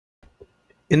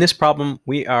In this problem,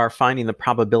 we are finding the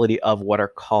probability of what are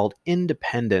called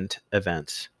independent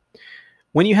events.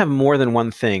 When you have more than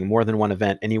one thing, more than one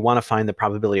event, and you want to find the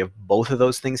probability of both of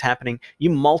those things happening, you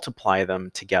multiply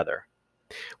them together.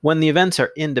 When the events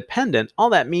are independent, all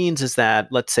that means is that,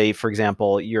 let's say, for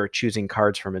example, you're choosing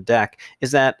cards from a deck,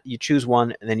 is that you choose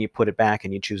one and then you put it back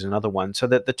and you choose another one so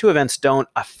that the two events don't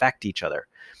affect each other.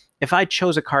 If I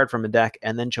chose a card from a deck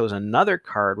and then chose another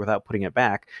card without putting it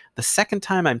back, the second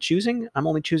time I'm choosing, I'm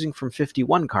only choosing from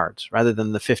 51 cards rather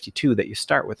than the 52 that you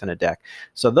start with in a deck.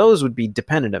 So those would be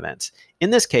dependent events.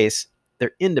 In this case,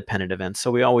 they're independent events,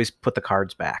 so we always put the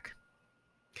cards back.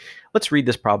 Let's read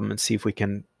this problem and see if we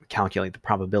can calculate the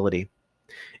probability.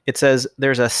 It says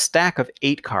there's a stack of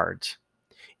 8 cards,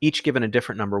 each given a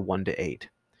different number 1 to 8.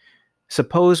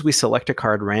 Suppose we select a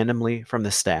card randomly from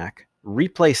the stack,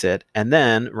 replace it, and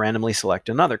then randomly select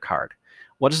another card.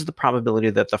 What is the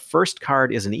probability that the first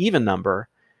card is an even number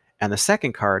and the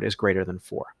second card is greater than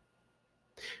 4?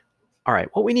 All right,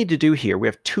 what we need to do here, we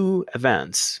have 2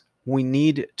 events. We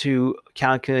need to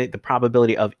calculate the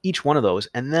probability of each one of those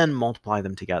and then multiply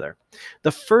them together.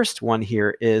 The first one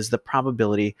here is the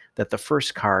probability that the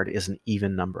first card is an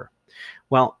even number.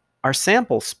 Well, our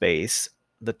sample space,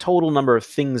 the total number of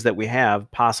things that we have,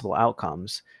 possible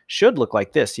outcomes, should look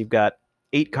like this. You've got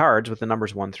 8 cards with the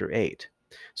numbers 1 through 8.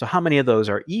 So how many of those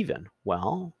are even?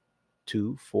 Well,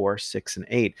 2, 4, 6, and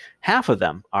 8. Half of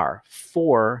them are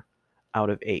 4 out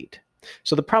of 8.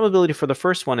 So the probability for the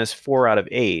first one is 4 out of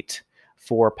 8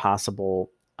 for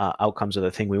possible outcomes of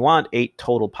the thing we want, 8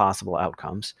 total possible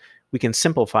outcomes. We can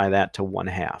simplify that to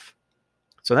 1/2.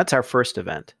 So that's our first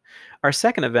event. Our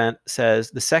second event says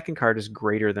the second card is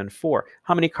greater than 4.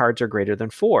 How many cards are greater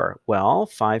than 4? Well,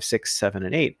 5, 6, 7,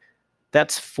 and 8.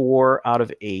 That's 4 out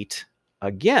of 8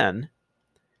 again,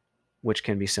 which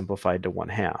can be simplified to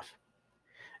 1/2.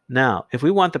 Now, if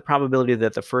we want the probability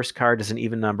that the first card is an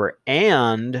even number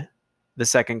and the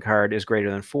second card is greater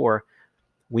than 4,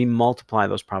 we multiply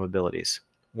those probabilities.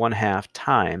 1/2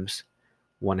 times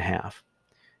 1/2.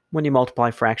 When you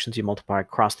multiply fractions, you multiply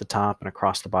across the top and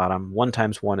across the bottom. 1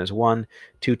 times 1 is 1.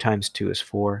 2 times 2 is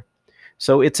 4.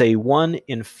 So it's a 1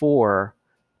 in 4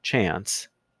 chance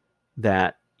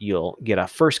that you'll get a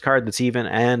first card that's even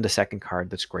and a second card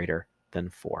that's greater than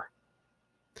 4.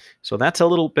 So that's a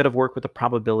little bit of work with the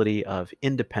probability of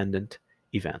independent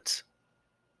events.